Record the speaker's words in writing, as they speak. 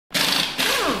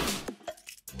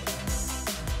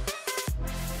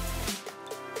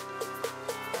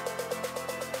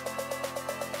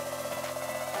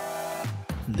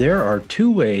There are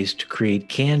two ways to create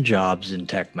canned jobs in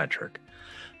Tekmetric.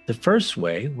 The first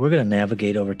way, we're going to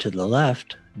navigate over to the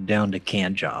left down to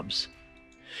canned jobs.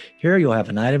 Here you'll have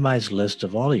an itemized list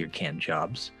of all your canned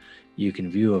jobs. You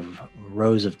can view of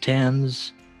rows of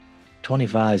 10s,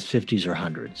 25s, 50s, or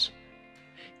 100s.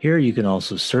 Here you can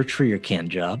also search for your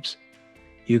canned jobs.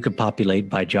 You can populate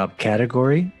by job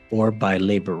category or by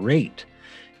labor rate.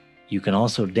 You can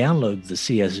also download the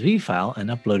CSV file and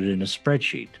upload it in a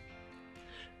spreadsheet.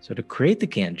 So to create the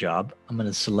canned job, I'm going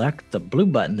to select the blue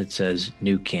button that says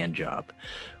New Canned Job,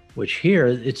 which here,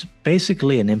 it's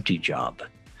basically an empty job.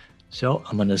 So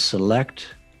I'm going to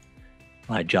select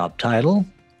my job title,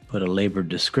 put a labor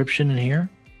description in here.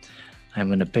 I'm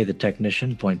going to pay the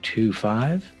technician 0.25.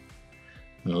 I'm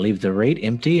going to leave the rate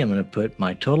empty. I'm going to put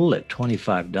my total at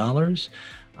 $25.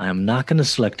 I'm not going to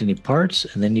select any parts,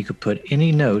 and then you could put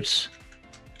any notes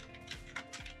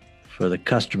for the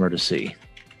customer to see.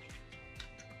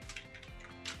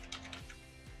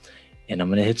 And I'm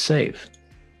going to hit save.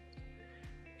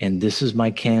 And this is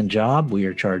my canned job. We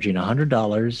are charging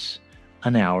 $100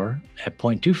 an hour. At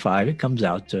 0.25, it comes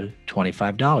out to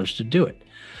 $25 to do it.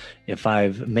 If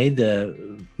I've made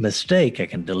the mistake, I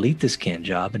can delete this canned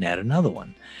job and add another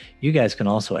one. You guys can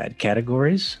also add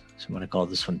categories. So I'm going to call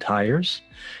this one tires.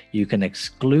 You can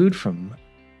exclude from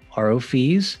RO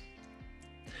fees.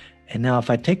 And now if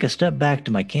I take a step back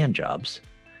to my canned jobs,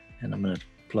 and I'm going to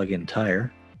plug in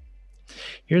tire,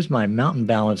 here's my Mountain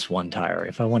Balance 1 tire.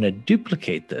 If I want to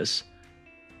duplicate this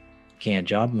canned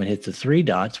job, I'm going to hit the 3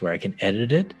 dots where I can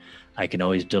edit it. I can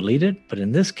always delete it, but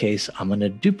in this case, I'm going to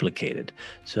duplicate it.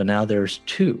 So now there's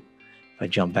 2. If I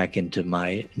jump back into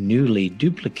my newly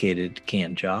duplicated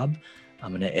canned job,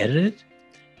 I'm going to edit it,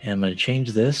 and I'm going to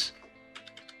change this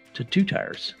to 2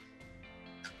 tires.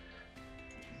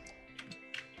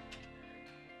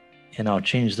 And I'll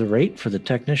change the rate for the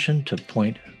technician to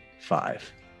 0.5.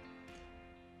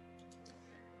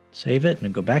 Save it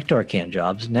and go back to our canned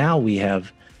jobs. Now we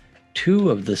have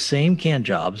 2 of the same canned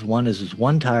jobs. One is with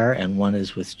 1 tire and one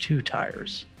is with 2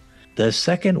 tires. The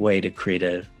second way to create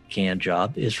a canned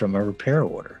job is from a repair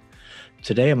order.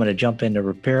 Today I'm going to jump into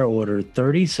repair order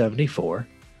 3074.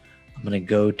 I'm going to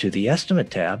go to the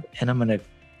estimate tab and I'm going to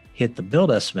hit the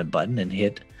build estimate button and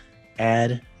hit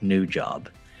add new job.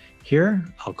 Here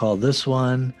I'll call this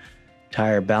one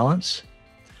tire balance.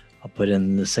 I'll put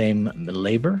in the same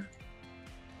labor.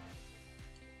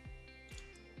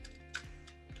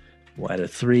 We'll add a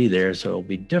 3 there, so it'll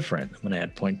be different. I'm going to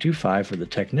add 0.25 for the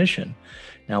technician.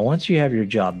 Now, once you have your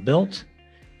job built,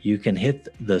 you can hit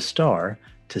the star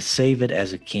to save it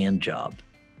as a canned job.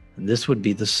 And this would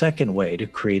be the second way to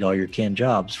create all your canned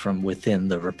jobs from within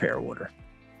the repair order.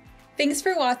 Thanks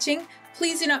for watching.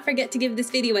 Please do not forget to give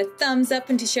this video a thumbs up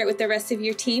and to share it with the rest of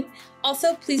your team.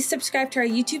 Also, please subscribe to our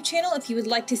YouTube channel if you would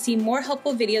like to see more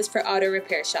helpful videos for auto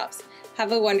repair shops.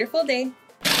 Have a wonderful day.